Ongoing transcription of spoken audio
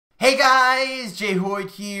Hey guys, JHoyt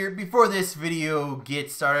here. Before this video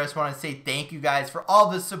gets started, I just want to say thank you guys for all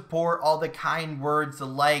the support, all the kind words, the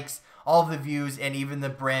likes, all the views, and even the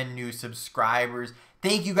brand new subscribers.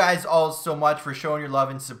 Thank you guys all so much for showing your love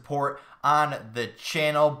and support on the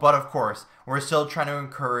channel. But of course, we're still trying to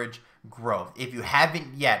encourage growth. If you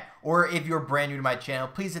haven't yet, or if you're brand new to my channel,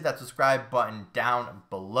 please hit that subscribe button down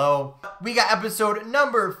below. We got episode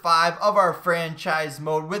number 5 of our franchise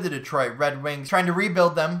mode with the Detroit Red Wings, trying to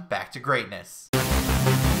rebuild them back to greatness.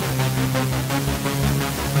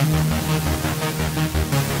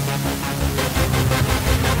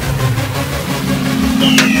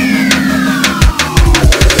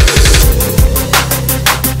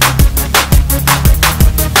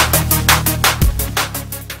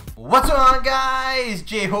 What's going on, guys?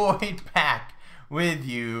 JHoyt back with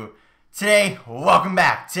you today. Welcome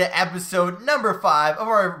back to episode number 5 of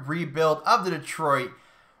our rebuild of the Detroit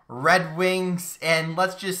Red Wings. And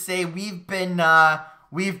let's just say we've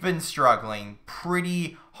been struggling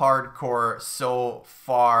pretty hardcore so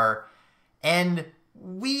far, and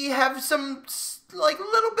we have some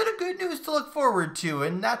little bit of good news to look forward to,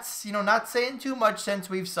 and that's, not saying too much since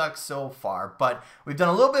we've sucked so far, but we've done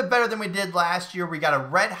a little bit better than we did last year. We got a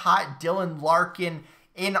red hot Dylan Larkin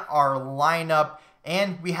in our lineup,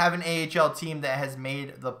 and we have an AHL team that has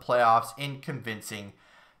made the playoffs in convincing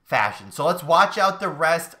fashion. So let's watch out the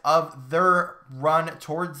rest of their run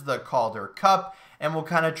towards the Calder Cup, and we'll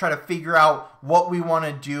kind of try to figure out what we want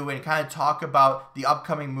to do and kind of talk about the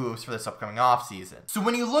upcoming moves for this upcoming offseason. So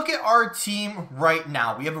when you look at our team right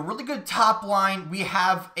now, we have a really good top line. We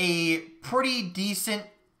have a pretty decent,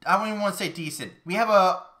 I don't even want to say decent. We have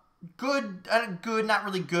a good, not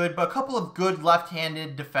really good, but a couple of good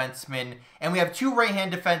left-handed defensemen. And we have 2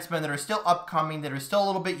 right-hand defensemen that are still upcoming, that are still a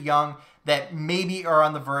little bit young, that maybe are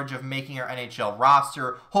on the verge of making our NHL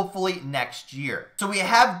roster, hopefully next year. So we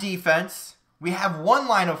have defense. We have 1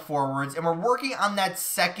 line of forwards, and we're working on that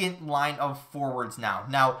second line of forwards now.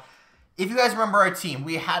 Now, if you guys remember our team,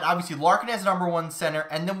 we had obviously Larkin as number 1 center,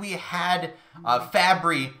 and then we had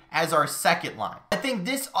Fabry as our second line. I think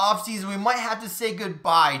this offseason we might have to say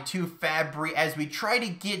goodbye to Fabry as we try to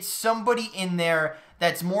get somebody in there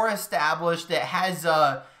that's more established, that has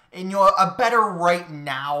a better right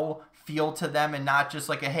now feel to them, and not just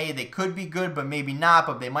like a, hey, they could be good but maybe not,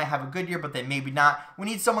 but they might have a good year but they maybe not. We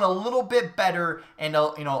need someone a little bit better and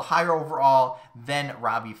higher overall than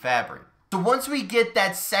Robbie Fabry. So once we get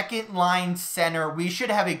that second line center, we should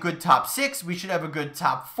have a good top 6. We should have a good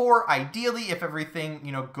top 4, ideally, if everything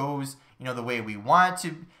goes the way we want it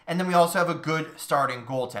to. And then we also have a good starting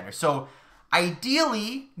goaltender. So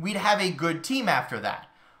ideally, we'd have a good team after that.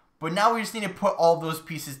 But now we just need to put all those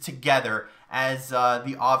pieces together as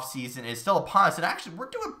the offseason is still upon us. And actually, we're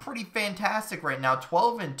doing pretty fantastic right now.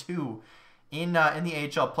 12-2 in the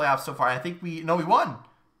AHL playoffs so far. I think we won.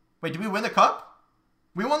 Wait, did we win the cup?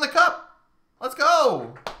 We won the cup. Let's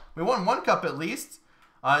go. We won 1 cup at least.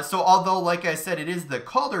 So although, like I said, it is the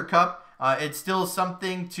Calder Cup, it's still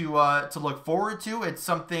something to look forward to. It's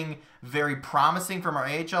something very promising from our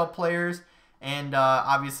AHL players. And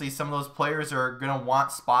obviously, some of those players are going to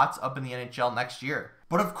want spots up in the NHL next year.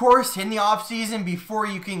 But of course, in the offseason, before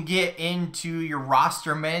you can get into your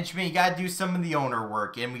roster management, you got to do some of the owner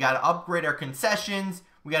work. And we got to upgrade our concessions.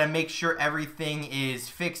 We got to make sure everything is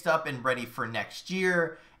fixed up and ready for next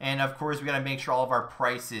year. And of course, we got to make sure all of our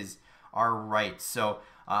prices are right. So,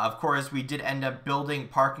 of course, we did end up building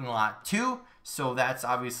parking lot 2. So that's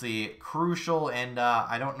obviously crucial. And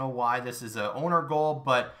I don't know why this is an owner goal,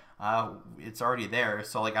 but it's already there.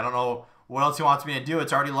 So I don't know what else he wants me to do.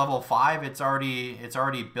 It's already level 5. It's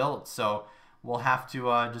already built. So we'll have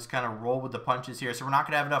to just kind of roll with the punches here. So we're not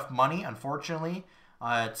gonna have enough money, unfortunately,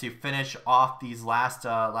 to finish off these last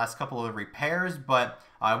couple of repairs. But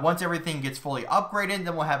once everything gets fully upgraded,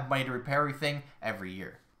 then we'll have money to repair everything every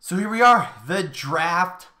year. So here we are, the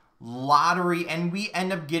draft lottery, and we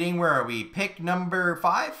end up getting, where are we? Pick number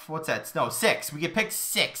 5? What's that? No, 6. We get picked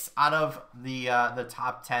 6 out of the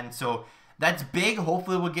top 10. So that's big.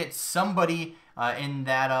 Hopefully we'll get somebody in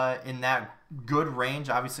that good range.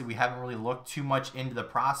 Obviously we haven't really looked too much into the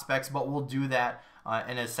prospects, but we'll do that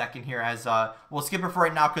in a second here, as we'll skip it for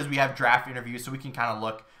right now because we have draft interviews, so we can kind of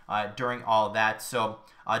look during all of that. So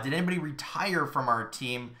did anybody retire from our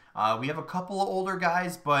team? We have a couple of older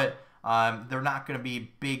guys, but they're not going to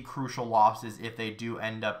be big crucial losses if they do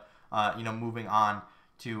end up moving on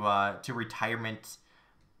to retirement.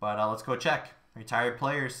 But let's go check retired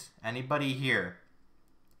players. Anybody here?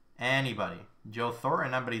 Anybody? Joe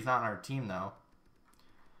Thornton, but he's not on our team though.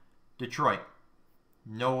 Detroit.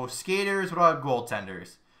 No skaters. What about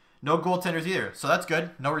goaltenders? no goaltenders either. So that's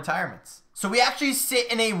good. No retirements. So we actually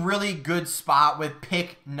sit in a really good spot with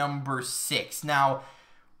pick number 6. Now,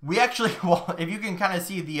 we actually, well, if you can kind of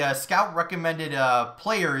see the scout recommended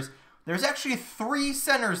players, there's actually 3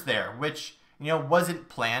 centers there, which, you know, wasn't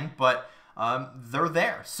planned, but they're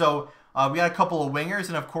there. So we got a couple of wingers,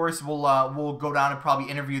 and of course we'll go down and probably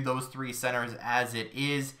interview those 3 centers as it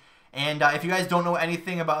is. And if you guys don't know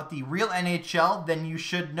anything about the real NHL, then you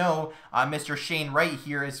should know Mr. Shane Wright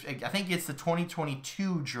here is, I think it's the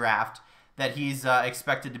 2022 draft that he's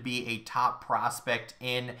expected to be a top prospect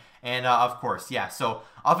in. And of course, yeah, so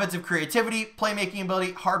offensive creativity, playmaking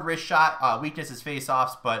ability, hard wrist shot, weakness is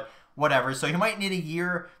face-offs, but whatever. So he might need a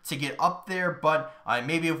year to get up there, but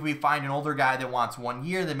maybe if we find an older guy that wants 1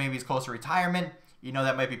 year, then maybe he's close to retirement, you know,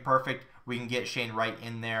 that might be perfect. We can get Shane Wright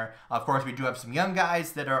in there. Of course, we do have some young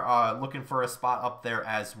guys that are looking for a spot up there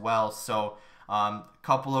as well. So a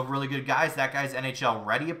couple of really good guys. That guy's NHL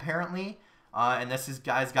ready, apparently. And this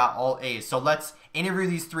guy's got all A's. So let's interview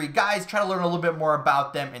these 3 guys, try to learn a little bit more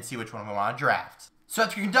about them, and see which one we want to draft. So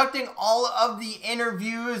after conducting all of the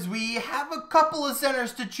interviews, we have a couple of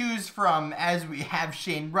centers to choose from, as we have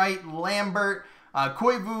Shane Wright, Lambert,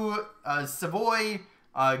 Koivu, Savoy,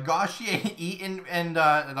 Gauchier, Eaton, and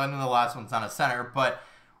I know the last one's not a center, but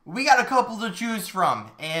we got a couple to choose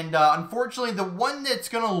from. And unfortunately, the one that's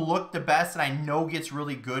going to look the best and I know gets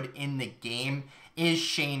really good in the game is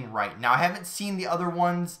Shane Wright. Now, I haven't seen the other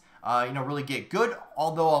ones, you know, really get good,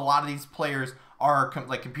 although a lot of these players are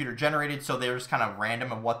like computer generated, so they're just kind of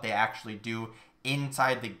random in what they actually do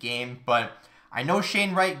inside the game. But I know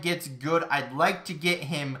Shane Wright gets good. I'd like to get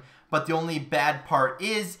him, but the only bad part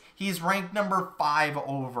is he's ranked number 5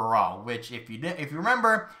 overall, which if you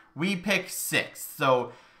remember, we picked 6th.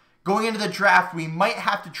 So going into the draft, we might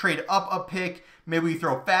have to trade up a pick. Maybe we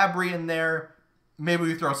throw Fabry in there. Maybe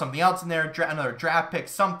we throw something else in there, another draft pick,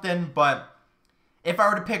 something. But if I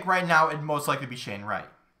were to pick right now, it'd most likely be Shane Wright.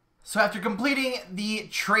 So after completing the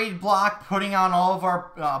trade block, putting on all of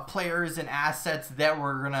our players and assets that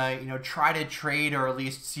we're going to, you know, try to trade or at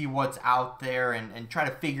least see what's out there and try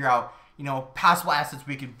to figure out, you know, possible assets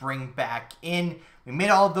we could bring back in. We made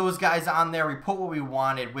all of those guys on there. We put what we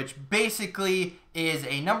wanted, which basically is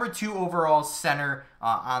a number 2 overall center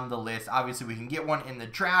on the list. Obviously, we can get one in the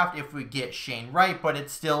draft if we get Shane Wright, but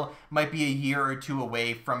it still might be a year or 2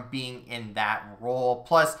 away from being in that role.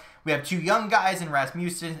 Plus, we have 2 young guys in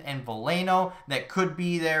Rasmussen and Veleno that could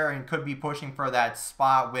be there and could be pushing for that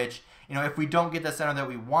spot, which, you know, if we don't get the center that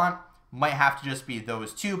we want, might have to just be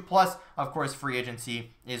those 2. Plus, of course, free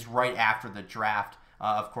agency is right after the draft.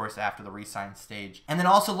 Of course, after the re-sign stage. And then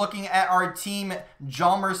also looking at our team,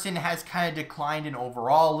 Hjalmarsson has kind of declined in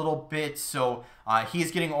overall a little bit. So he's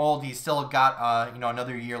getting old. He's still got, you know,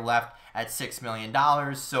 another year left at $6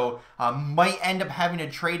 million. So might end up having to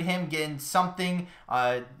trade him, getting something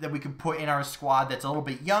that we could put in our squad that's a little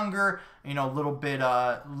bit younger, you know, a little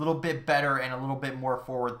bit better and a little bit more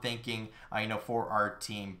forward thinking, you know, for our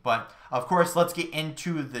team. But of course, let's get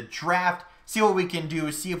into the draft. See what we can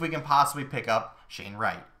do. See if we can possibly pick up Shane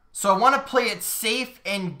Wright. So I want to play it safe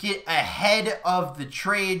and get ahead of the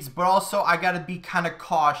trades, but also I got to be kind of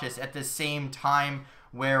cautious at the same time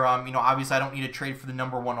where, you know, obviously I don't need to trade for the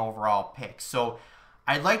number 1 overall pick. So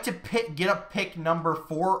I'd like to get up pick number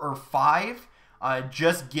 4 or 5,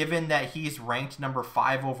 just given that he's ranked number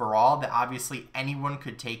 5 overall, that obviously anyone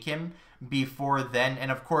could take him before then.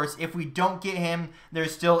 And of course, if we don't get him,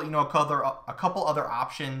 there's still, you know, a couple other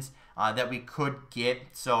options that we could get.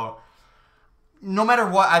 So no matter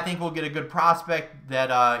what, I think we'll get a good prospect that,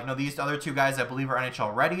 you know, these other 2 guys I believe are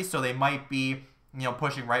NHL ready, so they might be, you know,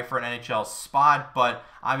 pushing right for an NHL spot. But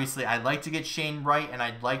obviously, I'd like to get Shane Wright, and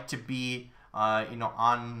I'd like to be, you know,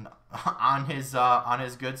 on his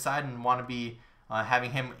good side and want to be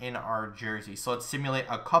having him in our jersey. So let's simulate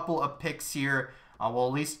a couple of picks here. We'll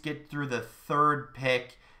at least get through the 3rd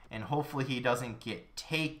pick, and hopefully he doesn't get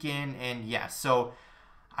taken. And yeah, so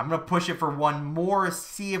I'm going to push it for 1 more,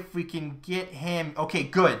 see if we can get him. Okay,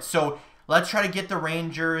 good. So let's try to get the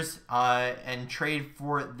Rangers and trade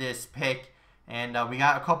for this pick. And we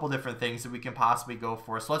got a couple different things that we can possibly go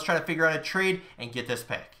for. So let's try to figure out a trade and get this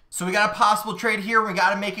pick. So we got a possible trade here. We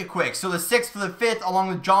got to make it quick. So the 6th for the 5th, along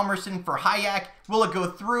with Hjalmarsson for Hayek. Will it go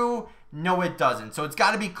through? No, it doesn't. So it's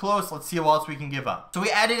got to be close. Let's see what else we can give up. So we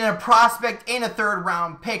added in a prospect and a 3rd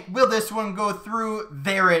round pick. Will this one go through?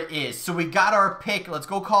 There it is. So we got our pick. Let's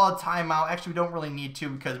go call a timeout. Actually, we don't really need to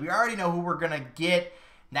because we already know who we're going to get.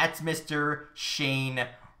 That's Mr. Shane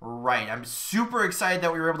Wright. I'm super excited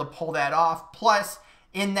that we were able to pull that off. Plus,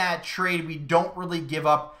 in that trade, we don't really give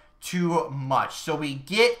up too much. So we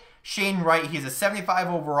get Shane Wright, he's a 75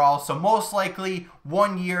 overall, so most likely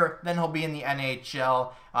 1 year, then he'll be in the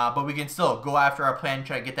NHL. But we can still go after our plan,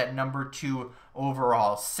 try to get that number 2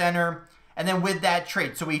 overall center. And then with that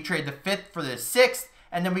trade, so we trade the 5th for the 6th,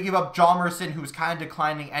 and then we give up Hjalmarsson, who's kind of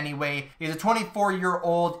declining anyway. He's a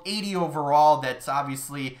 24-year-old, 80 overall. That's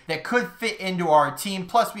obviously, that could fit into our team.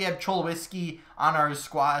 Plus, we have Cholowski on our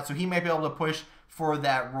squad, so he might be able to push for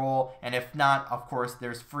that role. And if not, of course,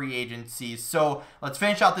 there's free agency. So let's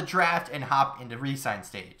finish out the draft and hop into re-sign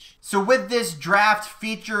stage. So with this draft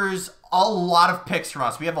features a lot of picks from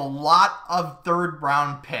us. We have a lot of 3rd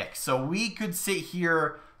round picks. So we could sit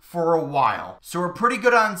here for a while. So we're pretty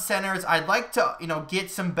good on centers. I'd like to,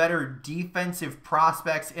 get some better defensive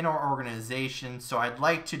prospects in our organization. So I'd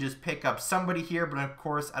like to just pick up somebody here, but of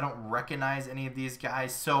course I don't recognize any of these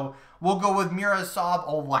guys. So we'll go with Miroslav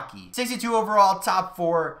Oleki. 62 overall, top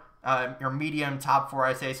 4, or medium top 4,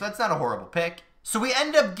 I say. So that's not a horrible pick. So we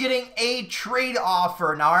end up getting a trade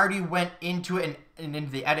offer. Now I already went into it and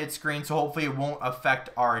into the edit screen, so hopefully it won't affect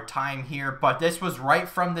our time here. But this was right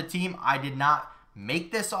from the team. I did not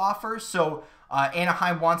make this offer. So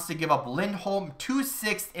Anaheim wants to give up Lindholm, 2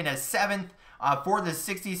 6th and a 7th for the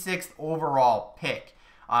 66th overall pick.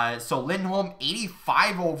 So Lindholm,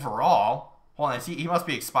 85 overall. Hold on, he must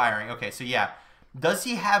be expiring. Okay, so yeah. Does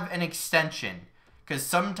he have an extension? Because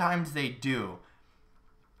sometimes they do.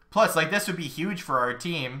 Plus, like, this would be huge for our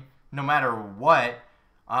team, no matter what.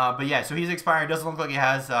 But yeah, so he's expiring. Doesn't look like he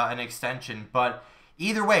has an extension, but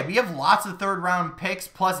either way, we have lots of 3rd round picks,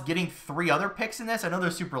 plus getting 3 other picks in this. I know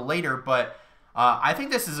they're super later, but I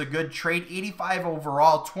think this is a good trade. 85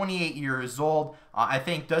 overall, 28 years old. I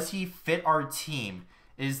think, does he fit our team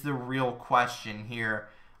is the real question here.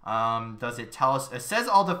 Does it tell us? It says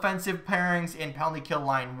all defensive pairings in penalty kill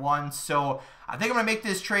line 1. So I think I'm going to make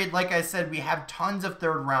this trade. Like I said, we have tons of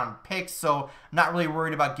 3rd round picks, so I'm not really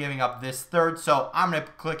worried about giving up this 3rd. So I'm going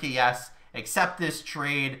to click a yes, accept this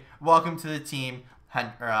trade. Welcome to the team.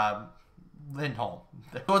 Lindholm.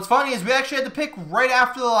 So what's funny is we actually had the pick right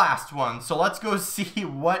after the last one. So let's go see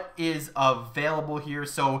what is available here.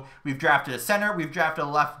 So we've drafted a center. We've drafted a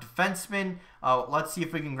left defenseman. Let's see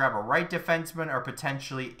if we can grab a right defenseman or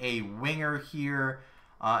potentially a winger here.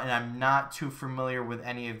 And I'm not too familiar with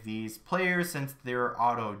any of these players since they're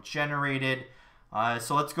auto-generated.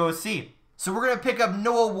 So let's go see. So we're going to pick up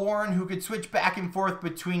Noah Warren, who could switch back and forth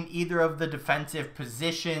between either of the defensive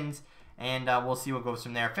positions. And we'll see what goes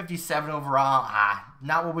from there. 57 overall,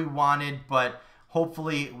 not what we wanted, but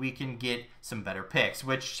hopefully we can get some better picks,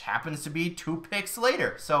 which happens to be 2 picks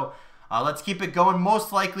later. So let's keep it going.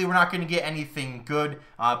 Most likely we're not going to get anything good,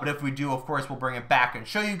 but if we do, of course, we'll bring it back and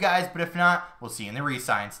show you guys. But if not, we'll see you in the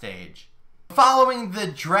re-sign stage. Following the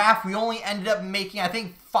draft, we only ended up making, I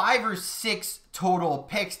think, 5 or 6 total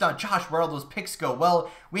picks. Now, Josh, where all those picks go?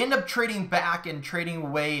 Well, we end up trading back and trading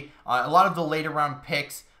away a lot of the later round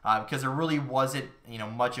picks. Because there really wasn't,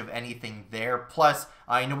 much of anything there. Plus,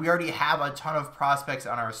 we already have a ton of prospects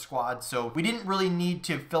on our squad, so we didn't really need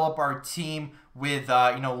to fill up our team with,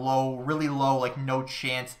 really low, like no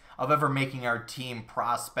chance of ever making our team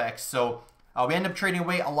prospects. So we end up trading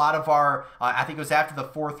away a lot of our, I think it was after the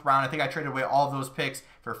 4th round. I think I traded away all of those picks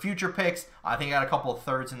for future picks. I think I got a couple of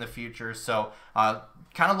 3rds in the future. So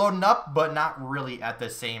kind of loading up, but not really at the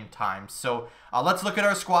same time. So let's look at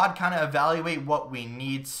our squad, kind of evaluate what we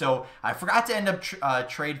need. So I forgot to end up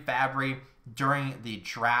trade Fabry during the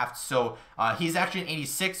draft. So he's actually an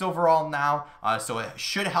 86 overall now, so it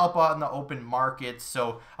should help out in the open market.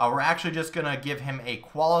 So we're actually just going to give him a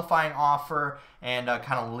qualifying offer and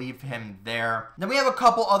kind of leave him there. Then we have a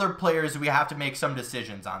couple other players we have to make some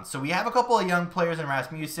decisions on. So we have a couple of young players in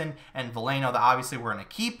Rasmussen and Veleno that obviously we're going to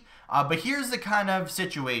keep. But here's the kind of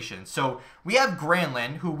situation. So we have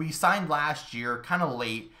Granlund, who we signed last year, kind of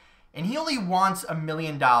late, and he only wants $1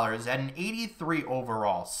 million at an 83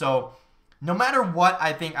 overall. So no matter what,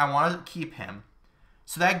 I think I want to keep him.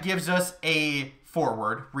 So that gives us a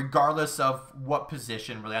forward, regardless of what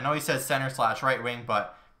position, really. I know he says center/right wing,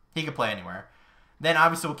 but he could play anywhere. Then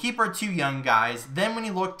obviously we'll keep our 2 young guys. Then when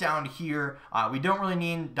you look down here, we don't really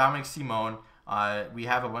need Dominic Simone. We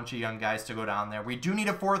have a bunch of young guys to go down there. We do need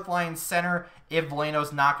a 4th line center if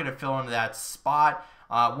Veleno's not going to fill into that spot.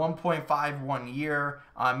 1.5 1 year.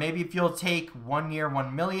 Maybe if you'll take 1 year,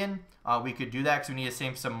 $1 million, we could do that because we need to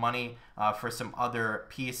save some money for some other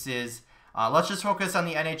pieces. Let's just focus on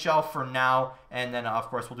the NHL for now, and then of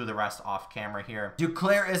course we'll do the rest off camera here.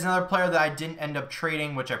 Duclair is another player that I didn't end up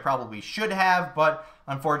trading, which I probably should have, but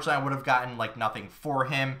unfortunately, I would have gotten like nothing for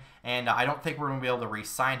him, and I don't think we're going to be able to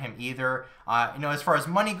re-sign him either. As far as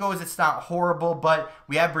money goes, it's not horrible, but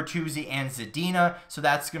we have Bertuzzi and Zadina, so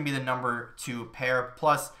that's going to be the number 2 pair.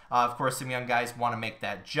 Plus, of course, some young guys want to make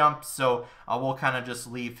that jump, so we'll kind of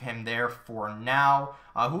just leave him there for now.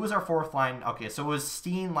 Who was our 4th line? Okay, so it was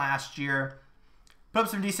Steen last year. Put up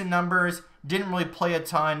some decent numbers. Didn't really play a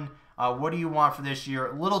ton. What do you want for this year?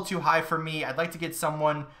 A little too high for me. I'd like to get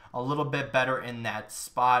someone a little bit better in that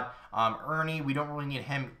spot. Ernie, we don't really need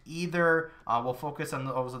him either. We'll focus on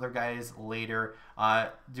those other guys later.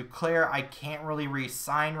 Duclair, I can't really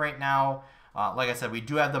re-sign right now. Like I said, we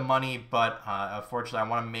do have the money, but unfortunately, I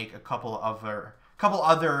want to make a couple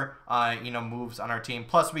other moves on our team.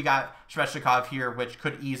 Plus, we got Svechnikov here, which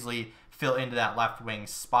could easily fill into that left wing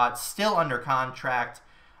spot. Still under contract.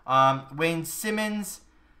 Wayne Simmons,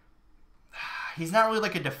 he's not really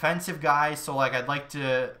like a defensive guy, so like I'd like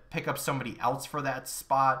to pick up somebody else for that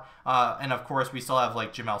spot. And of course, we still have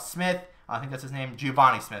like Jamel Smith. I think that's his name,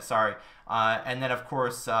 Giovanni Smith. Sorry. And then of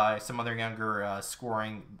course some other younger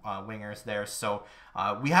scoring wingers there. So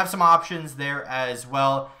we have some options there as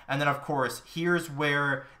well. And then of course, here's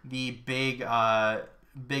where the big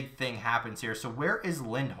thing happens here. So where is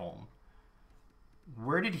Lindholm?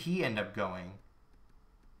 Where did he end up going?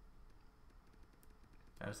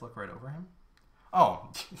 Did I just look right over him?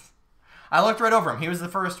 Oh, I looked right over him. He was the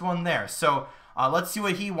first one there. So let's see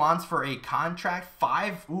what he wants for a contract.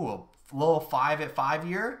 5, a little 5 at 5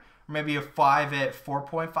 year, or maybe a 5 at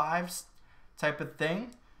 4.5 type of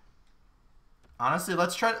thing. Honestly,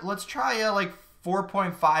 let's try like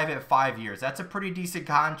 4.5 at 5 years. That's a pretty decent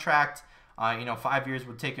contract. 5 years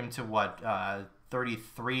would take him to what,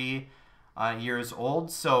 33 years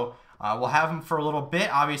old. So we'll have him for a little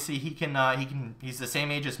bit. Obviously, he's the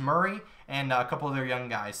same age as Murray and a couple other young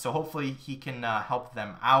guys. So hopefully he can help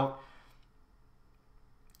them out.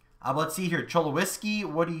 Let's see here. Cholowiski,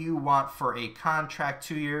 what do you want for a contract?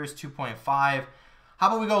 2 years, 2.5. How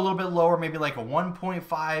about we go a little bit lower, maybe like a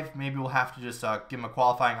 1.5? Maybe we'll have to just give him a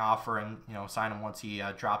qualifying offer and sign him once he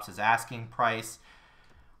drops his asking price.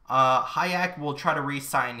 Hayek, we'll try to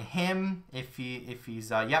re-sign him if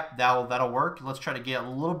he's yep, that'll work. Let's try to get a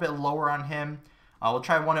little bit lower on him. We'll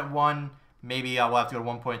try 1 at 1. Maybe we'll have to go to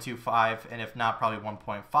 1.25, and if not, probably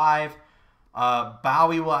 1.5.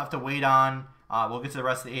 Bowie we'll have to wait on. We'll get to the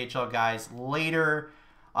rest of the AHL guys later.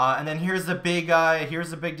 And then here's the big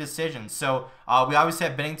decision. So we obviously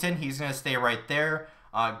have Bennington. He's going to stay right there.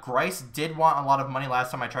 Grice did want a lot of money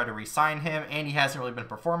last time I tried to re-sign him, and he hasn't really been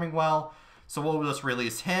performing well. So we'll just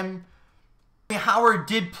release him. Howard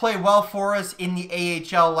did play well for us in the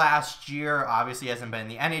AHL last year. Obviously, he hasn't been in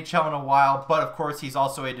the NHL in a while, but of course, he's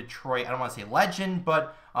also a Detroit, I don't want to say legend,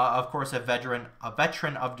 but of course, a veteran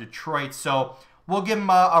of Detroit. So we'll give him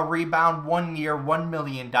a rebound, 1 year, $1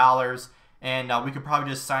 million, and we could probably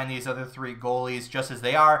just sign these other 3 goalies just as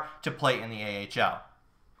they are to play in the AHL.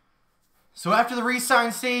 So after the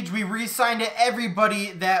re-sign stage, we re-signed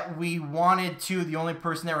everybody that we wanted to. The only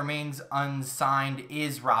person that remains unsigned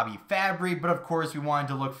is Robbie Fabry, but of course we wanted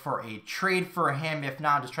to look for a trade for him. If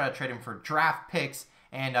not, just try to trade him for draft picks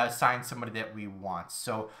and sign somebody that we want.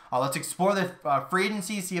 So let's explore the free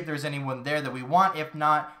agency, see if there's anyone there that we want. If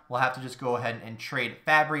not, we'll have to just go ahead and trade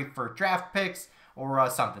Fabry for draft picks or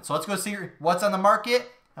something. So let's go see what's on the market.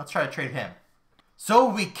 Let's try to trade him. So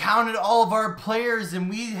we counted all of our players, and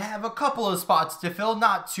we have a couple of spots to fill.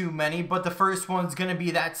 Not too many, but the first one's going to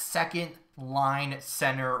be that second line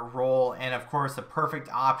center role. And of course, the perfect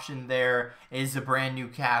option there is the brand new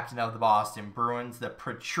captain of the Boston Bruins, the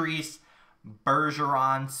Patrice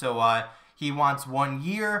Bergeron. So he wants 1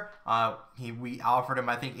 year. We offered him,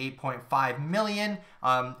 I think, $8.5 million.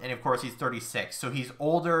 And of course, he's 36. So he's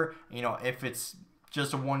older. If it's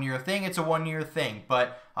just a 1 year thing, it's a 1 year thing.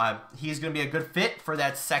 But he's going to be a good fit for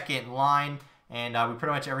that second line. And we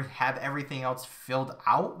pretty much have everything else filled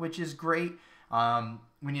out, which is great.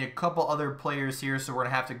 We need a couple other players here, so we're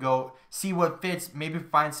going to have to go see what fits, maybe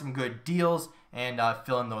find some good deals, and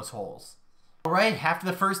fill in those holes. All right, after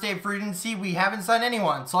the first day of free agency, we haven't signed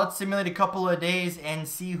anyone. So let's simulate a couple of days and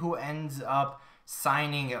see who ends up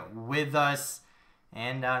signing with us.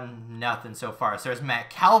 And nothing so far. So there's Matt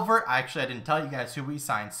Calvert. Actually, I didn't tell you guys who we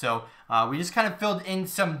signed. So we just kind of filled in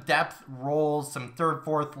some depth roles, some third,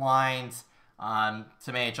 fourth lines,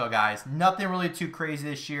 some AHL guys. Nothing really too crazy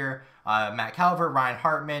this year. Matt Calvert, Ryan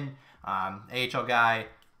Hartman, AHL guy,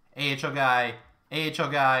 AHL guy, AHL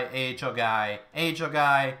guy, AHL guy, AHL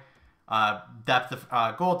guy, depth of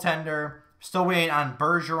goaltender. Still waiting on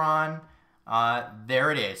Bergeron.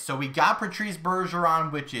 There it is. So we got Patrice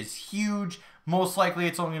Bergeron, which is huge. Most likely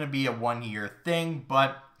it's only going to be a 1 year thing,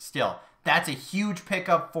 but still, that's a huge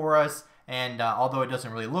pickup for us. And although it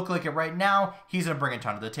doesn't really look like it right now, he's going to bring a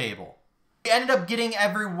ton to the table. We ended up getting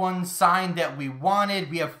everyone signed that we wanted.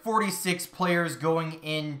 We have 46 players going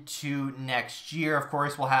into next year. Of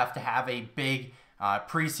course, we'll have to have a big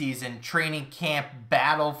preseason training camp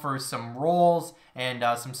battle for some roles and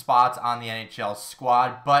some spots on the NHL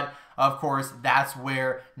squad. But of course, that's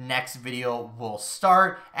where next video will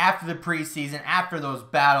start, after the preseason, after those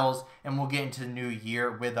battles, and we'll get into the new year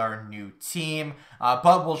with our new team.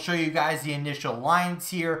 But we'll show you guys the initial lines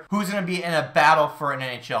here, who's going to be in a battle for an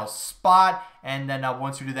NHL spot, and then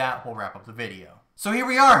once we do that, we'll wrap up the video. So here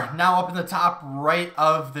we are, now up in the top right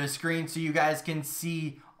of the screen, so you guys can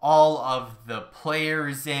see all of the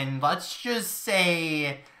players, and let's just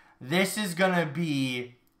say this is going to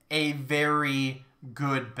be a very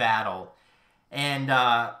good battle. And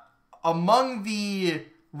among the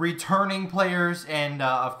returning players and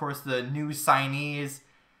of course the new signees,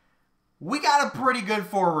 we got a pretty good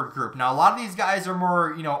forward group. Now a lot of these guys are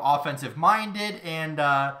more, you know, offensive minded, and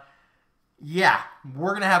yeah,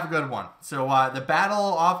 we're gonna have a good one. So the battle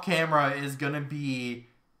off camera is gonna be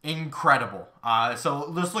incredible.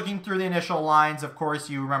 So just looking through the initial lines, of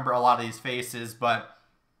course you remember a lot of these faces, but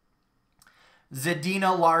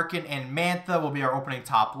Zadina, Larkin, and Mantha will be our opening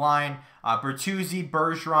top line. Bertuzzi,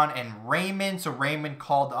 Bergeron, and Raymond. So Raymond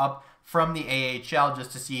called up from the AHL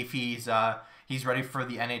just to see if he's ready for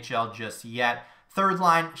the NHL just yet. Third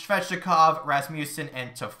line, Svechnikov, Rasmussen,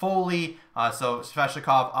 and Toffoli. So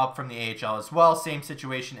Svechnikov up from the AHL as well. Same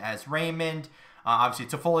situation as Raymond.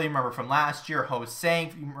 Obviously, Toffoli, remember from last year. Ho-Sang,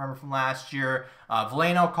 you remember from last year.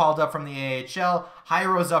 Veleno called up from the AHL.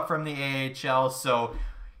 Hyro's up from the AHL. So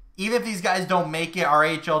even if these guys don't make it, our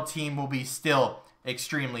AHL team will be still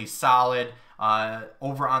extremely solid.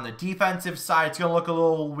 Over on the defensive side, it's going to look a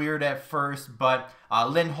little weird at first, but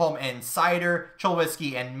Lindholm and Seider,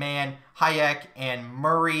 Cholowski and Mann, Hayek and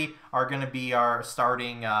Murray are going to be our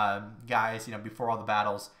starting guys, you know, before all the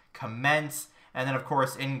battles commence. And then, of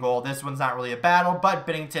course, in goal, this one's not really a battle, but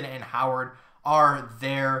Binnington and Howard are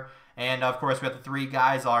there. And, of course, we have the three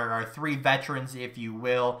guys, our three veterans, if you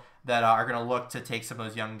will, that are going to look to take some of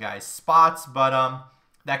those young guys' spots. But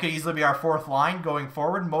that could easily be our fourth line going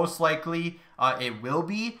forward. Most likely it will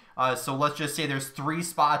be. So let's just say there's 3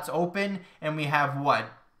 spots open, and we have, what,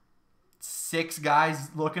 6 guys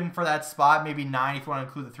looking for that spot, maybe 9 if you want to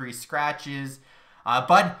include the 3 scratches.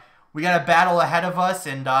 But we got a battle ahead of us,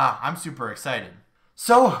 and I'm super excited.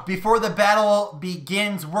 So, before the battle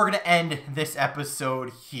begins, we're going to end this episode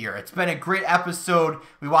here. It's been a great episode.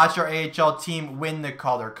 We watched our AHL team win the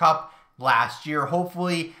Calder Cup last year.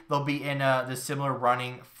 Hopefully, they'll be in the similar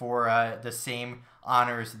running for the same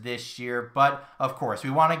honors this year. But, of course, we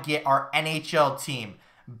want to get our NHL team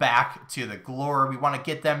back to the glory. We want to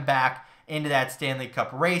get them back into that Stanley Cup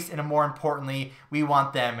race. And more importantly, we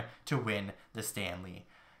want them to win the Stanley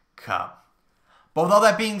Cup. But with all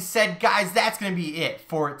that being said, guys, that's going to be it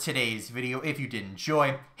for today's video. If you did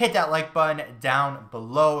enjoy, hit that like button down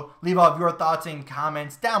below. Leave all of your thoughts and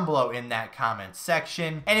comments down below in that comment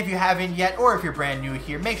section. And if you haven't yet, or if you're brand new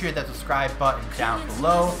here, make sure you hit that subscribe button down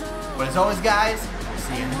below. But as always, guys, we'll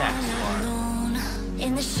see you in the next one.